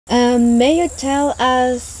May you tell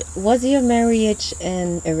us, was your marriage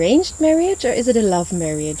an arranged marriage or is it a love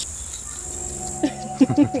marriage?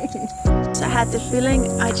 I had the feeling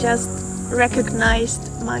I just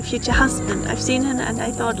recognized my future husband. I've seen him and I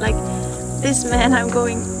thought, like, this man I'm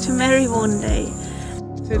going to marry one day.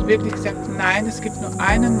 Sie hat wirklich gesagt, nein, es gibt nur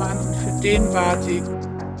einen Mann und für den warte ich.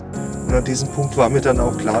 Und an diesem Punkt war mir dann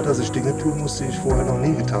auch klar, dass ich Dinge tun muss, die ich vorher noch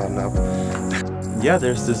nie getan habe. Yeah,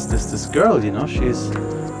 there's this girl, you know, she's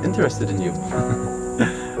interested in you.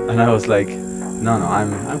 And I was like, no,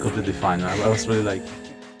 I'm completely fine. I was really like...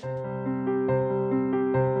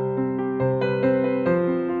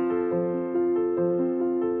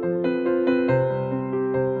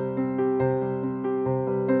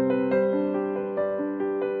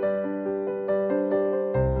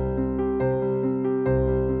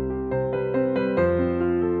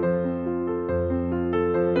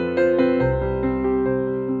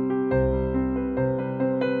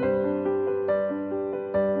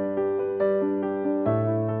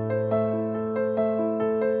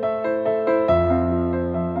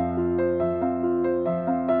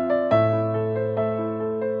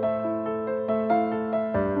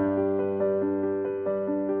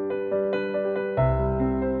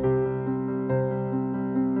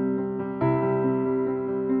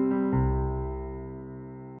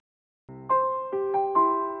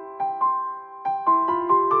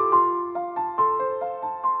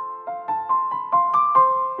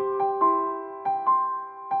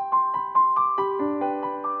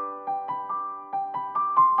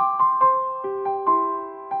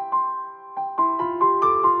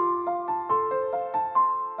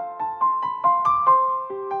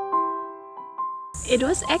 It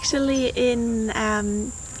was actually in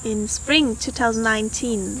spring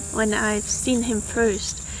 2019 when I've seen him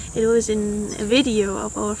first. It was in a video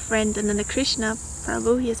of our friend Ananda Krishna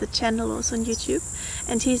Prabhu. He has a channel also on YouTube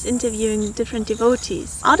and he's interviewing different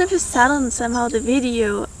devotees. Out of a sudden somehow the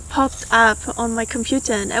video popped up on my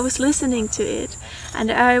computer and I was listening to it and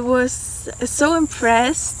I was so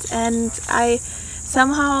impressed, and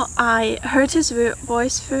somehow I heard his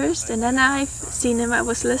voice first and then I've seen him. I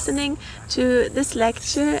was listening to this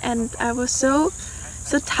lecture and I was so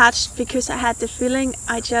touched because I had the feeling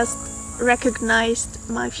I just recognized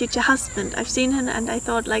my future husband. I've seen him and I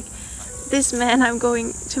thought, like, this man I'm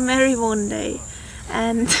going to marry one day.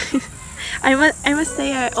 And I must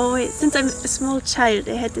say, I always, since I'm a small child,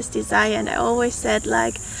 I had this desire and I always said,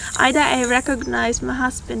 like, either I recognize my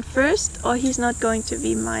husband first or he's not going to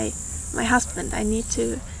be my husband. I need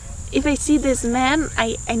to, if I see this man,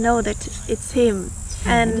 I know that it's him.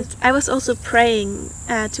 And I was also praying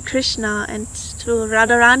to Krishna and to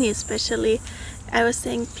Radharani especially. I was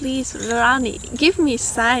saying, please Radharani, give me a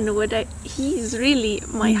sign whether he is really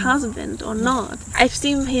my husband or not. I've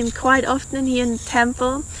seen him quite often here in the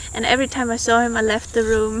temple, and every time I saw him I left the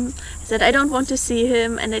room. I said I don't want to see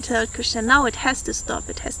him, and I told Krishna, now it has to stop,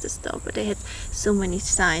 it has to stop. But I had so many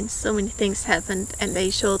signs, so many things happened, and they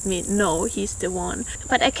showed me, no, he's the one.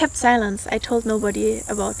 But I kept silence. I told nobody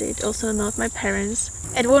about it, also not my parents.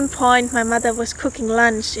 At one point my mother was cooking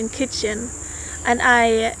lunch in kitchen, and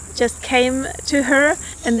I just came to her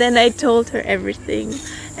and then I told her everything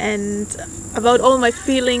and about all my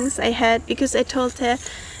feelings I had, because I told her,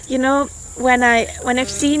 you know, when I've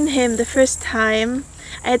seen him the first time,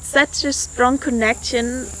 I had such a strong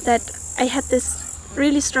connection that I had this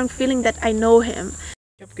really strong feeling that I know him.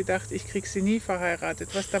 Ich habe gedacht, ich krieg sie nie verheiratet,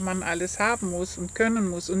 was der Mann alles haben muss und können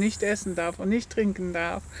muss und nicht essen darf und nicht trinken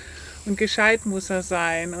darf. Und gescheit muss er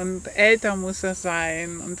sein und älter muss er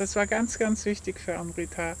sein. Und das war ganz, ganz wichtig für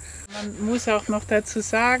Amrita. Man muss auch noch dazu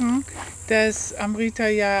sagen, dass Amrita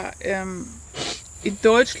ja in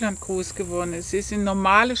Deutschland groß geworden ist. Sie ist in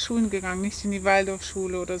normale Schulen gegangen, nicht in die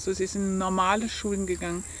Waldorfschule oder so. Sie ist in normale Schulen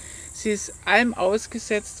gegangen. Sie ist allem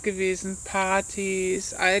ausgesetzt gewesen.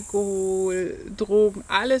 Partys, Alkohol, Drogen,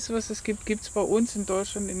 alles was es gibt, gibt es bei uns in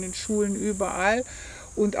Deutschland in den Schulen überall.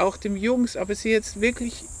 Und auch dem Jungs, aber sie ist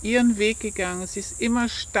wirklich ihren Weg gegangen. Sie ist immer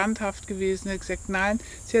standhaft gewesen. Sie hat gesagt, nein,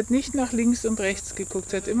 sie hat nicht nach links und rechts geguckt.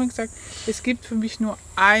 Sie hat immer gesagt, es gibt für mich nur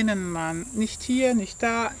einen Mann. Nicht hier, nicht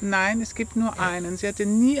da, nein, es gibt nur einen. Sie hatte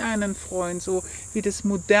nie einen Freund, so wie das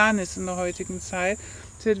modern ist in der heutigen Zeit.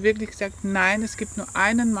 Sie hat wirklich gesagt, nein, es gibt nur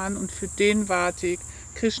einen Mann und für den warte ich.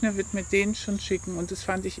 Krishna wird mir den schon schicken. Und das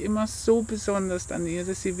fand ich immer so besonders an ihr,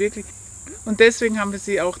 dass sie wirklich... Und deswegen haben wir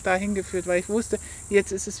sie auch dahin geführt, weil ich wusste,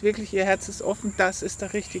 jetzt ist es wirklich, ihr Herz ist offen, das ist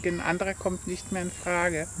der Richtige, ein anderer kommt nicht mehr in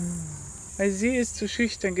Frage. Weil sie ist zu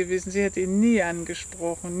schüchtern gewesen, sie hat ihn nie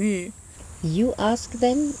angesprochen, nie. You asked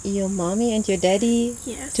them, your mommy and your daddy,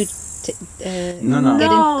 Yes. to No.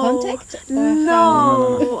 get in contact? Or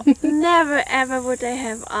No, never ever would I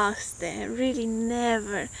have asked them. Really,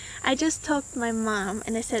 never. I just talked to my mom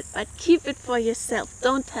and I said, but keep it for yourself.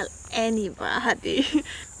 Don't tell anybody.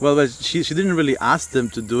 Well, but she didn't really ask them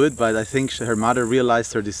to do it, but I think her mother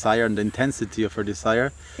realized her desire and the intensity of her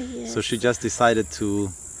desire. Yes. So she just decided to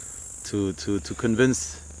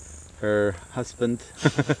convince her husband,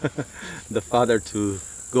 the father, to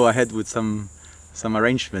go ahead with some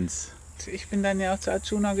arrangements. Ich bin dann ja auch zu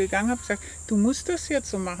Arjuna gegangen, habe gesagt, du musst das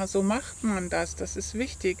jetzt so machen, so macht man das ist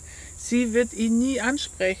wichtig. Sie wird ihn nie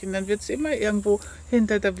ansprechen, dann wird es immer irgendwo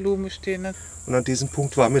hinter der Blume stehen. Und an diesem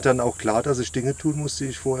Punkt war mir dann auch klar, dass ich Dinge tun muss, die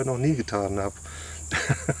ich vorher noch nie getan habe.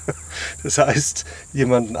 Das heißt,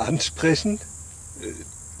 jemanden ansprechen,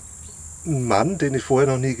 einen Mann, den ich vorher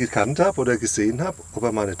noch nie gekannt habe oder gesehen habe, ob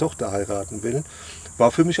er meine Tochter heiraten will,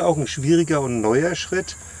 war für mich auch ein schwieriger und neuer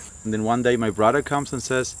Schritt. And then one day my brother comes and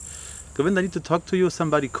says, Govinda, I need to talk to you.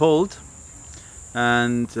 Somebody called,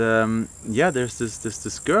 and yeah, there's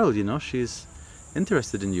this girl, you know, she's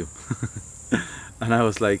interested in you. And I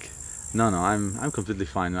was like, no, I'm completely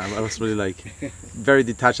fine. I was really like very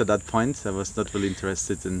detached at that point. I was not really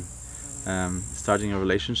interested in starting a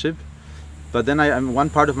relationship. But then one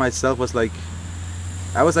part of myself was like,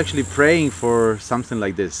 I was actually praying for something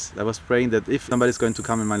like this. I was praying that if somebody's going to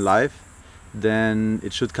come in my life, then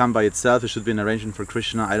it should come by itself. It should be an arrangement for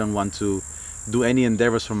Krishna. I don't want to do any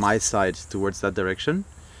endeavors from my side towards that direction.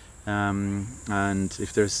 And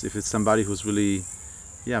if it's somebody who's really,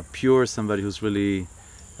 pure, somebody who's really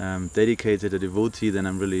dedicated, a devotee, then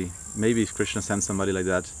I'm really, maybe if Krishna sends somebody like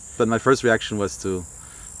that. But my first reaction was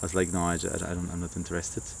like, no, I'm not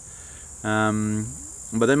interested.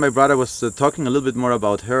 But then my brother was talking a little bit more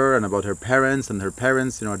about her and about her parents, and her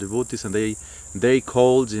parents, you know, are devotees, and they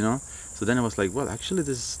called, you know. So then I was like, well, actually,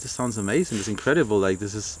 this sounds amazing. This is incredible. Like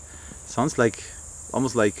sounds like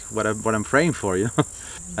almost like what I'm praying for, you know.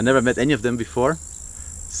 I never met any of them before.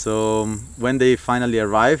 So when they finally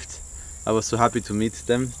arrived, I was so happy to meet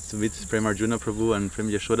them, to meet Prem Arjuna Prabhu and Prem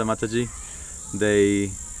Yashoda Mataji.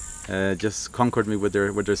 They just conquered me with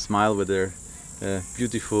their smile, with their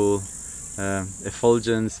beautiful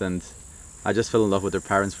effulgence, and I just fell in love with their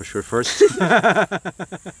parents for sure first. It's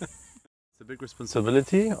a big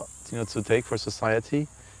responsibility, you know, to take for society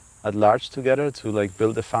at large together, to like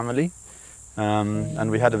build a family. And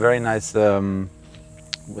we had a very nice, the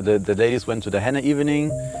ladies went to the henna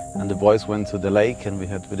evening and the boys went to the lake, and we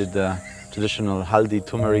did the traditional haldi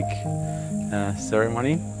turmeric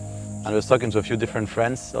ceremony. And I was talking to a few different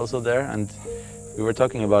friends also there, and we were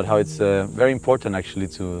talking about how it's very important actually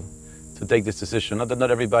to take this decision. Not that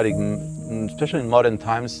not everybody, especially in modern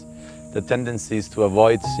times, the tendency is to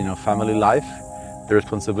avoid, you know, family life, the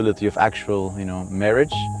responsibility of actual, you know,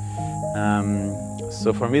 marriage.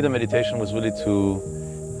 So for me, the meditation was really to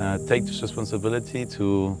take this responsibility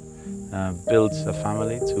to build a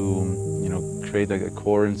family, to, you know, create a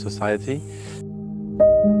core in society.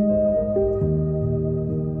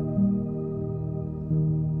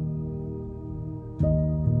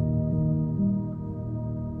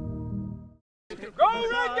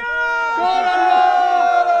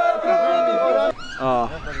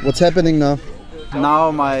 What's happening now?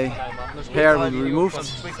 Now my hair will be removed,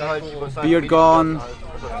 beard gone,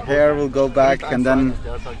 hair will go back, and then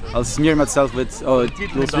I'll smear myself with, we'll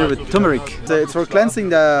smear with turmeric. It's for cleansing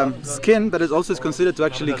the skin, but it also is considered to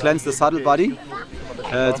actually cleanse the subtle body.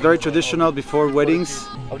 It's very traditional before weddings.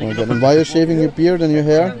 Okay. And why are you shaving your beard and your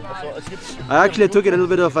hair? I actually took it a little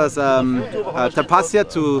bit of as a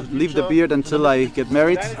tapasya to leave the beard until I get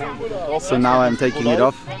married. So now I'm taking it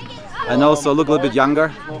off. And also look a little bit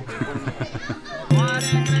younger.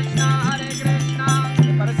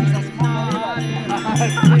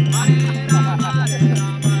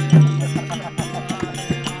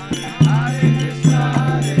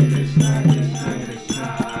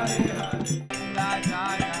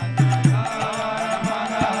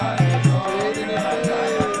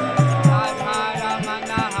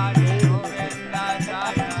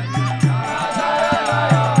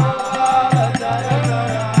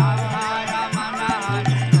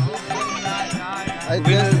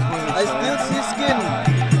 I still see skin.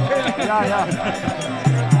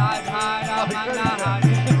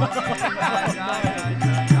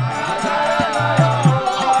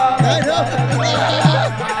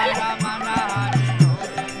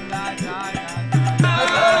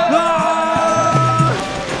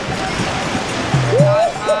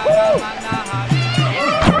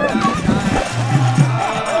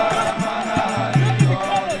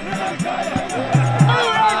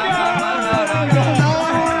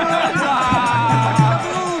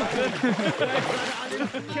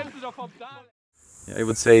 Kennst du doch I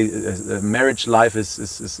would say marriage life is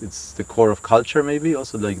it's the core of culture. Maybe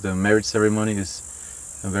also like the marriage ceremony is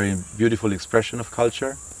a very beautiful expression of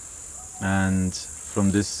culture, and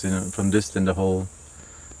from this then the whole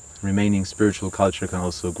remaining spiritual culture can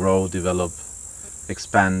also grow, develop,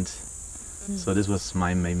 expand. So this was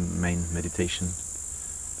my main meditation,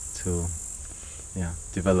 to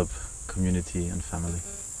develop community and family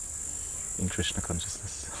in Krishna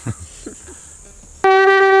consciousness.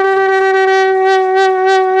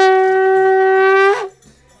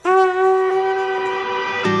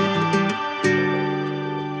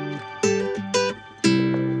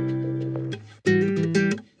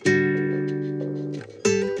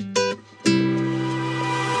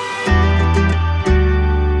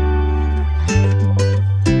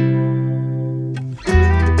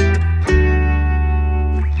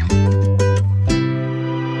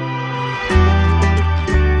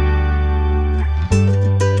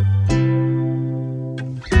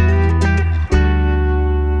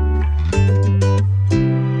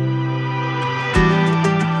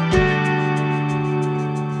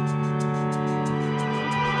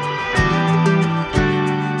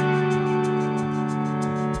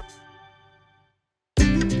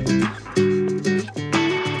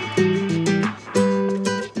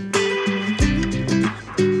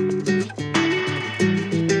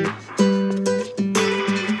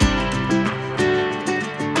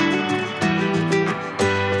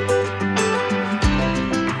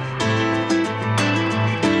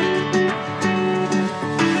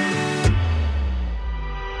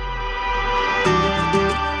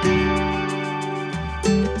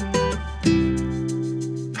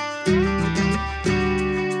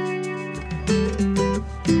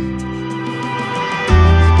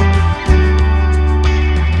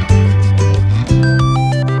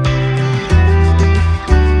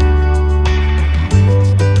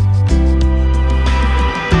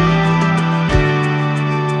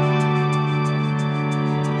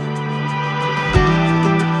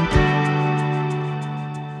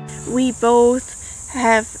 We both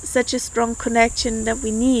have such a strong connection that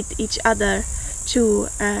we need each other to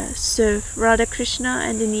serve Radha Krishna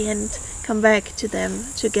and in the end come back to them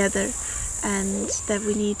together, and that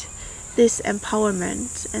we need this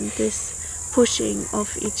empowerment and this pushing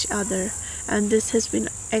of each other. And this has been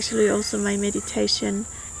actually also my meditation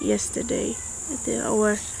yesterday at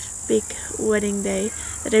our big wedding day,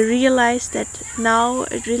 that I realized that now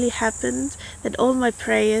it really happened, that all my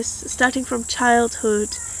prayers starting from childhood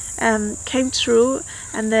came true,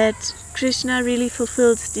 and that Krishna really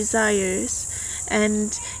fulfills desires,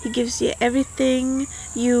 and he gives you everything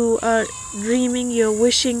you are dreaming, you're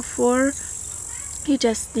wishing for. You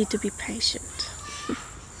just need to be patient.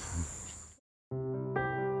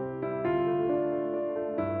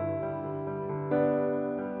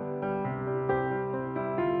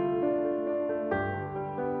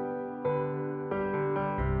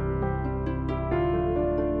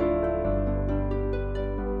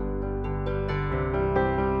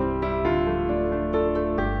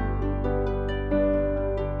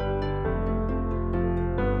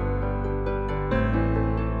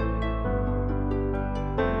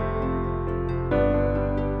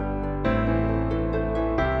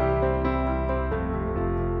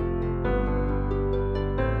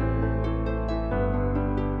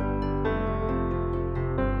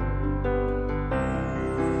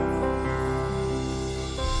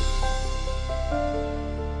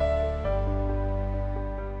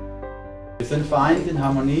 Wir sind vereint in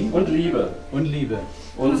Harmonie und Liebe,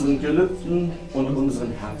 unseren Gelübden und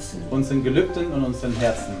unseren Herzen. Unseren Gelübden und unseren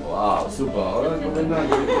Herzen. Wow, super, oder? Govinda?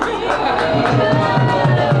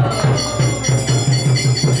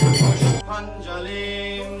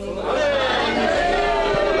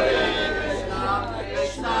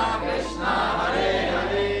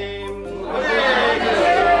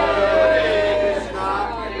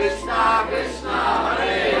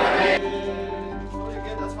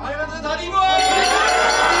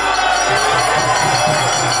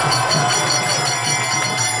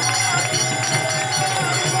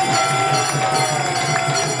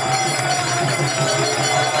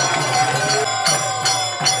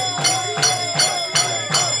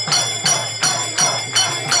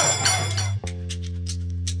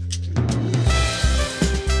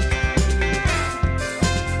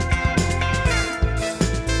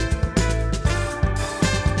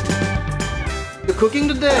 Cooking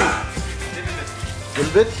today?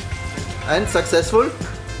 Little bit. And successful?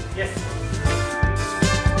 Yes.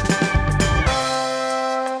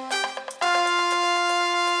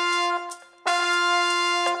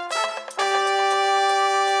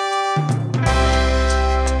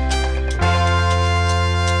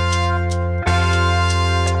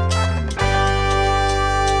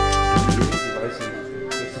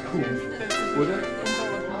 Kuchen, oder?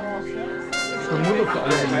 Vermutlich für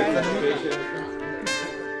alle.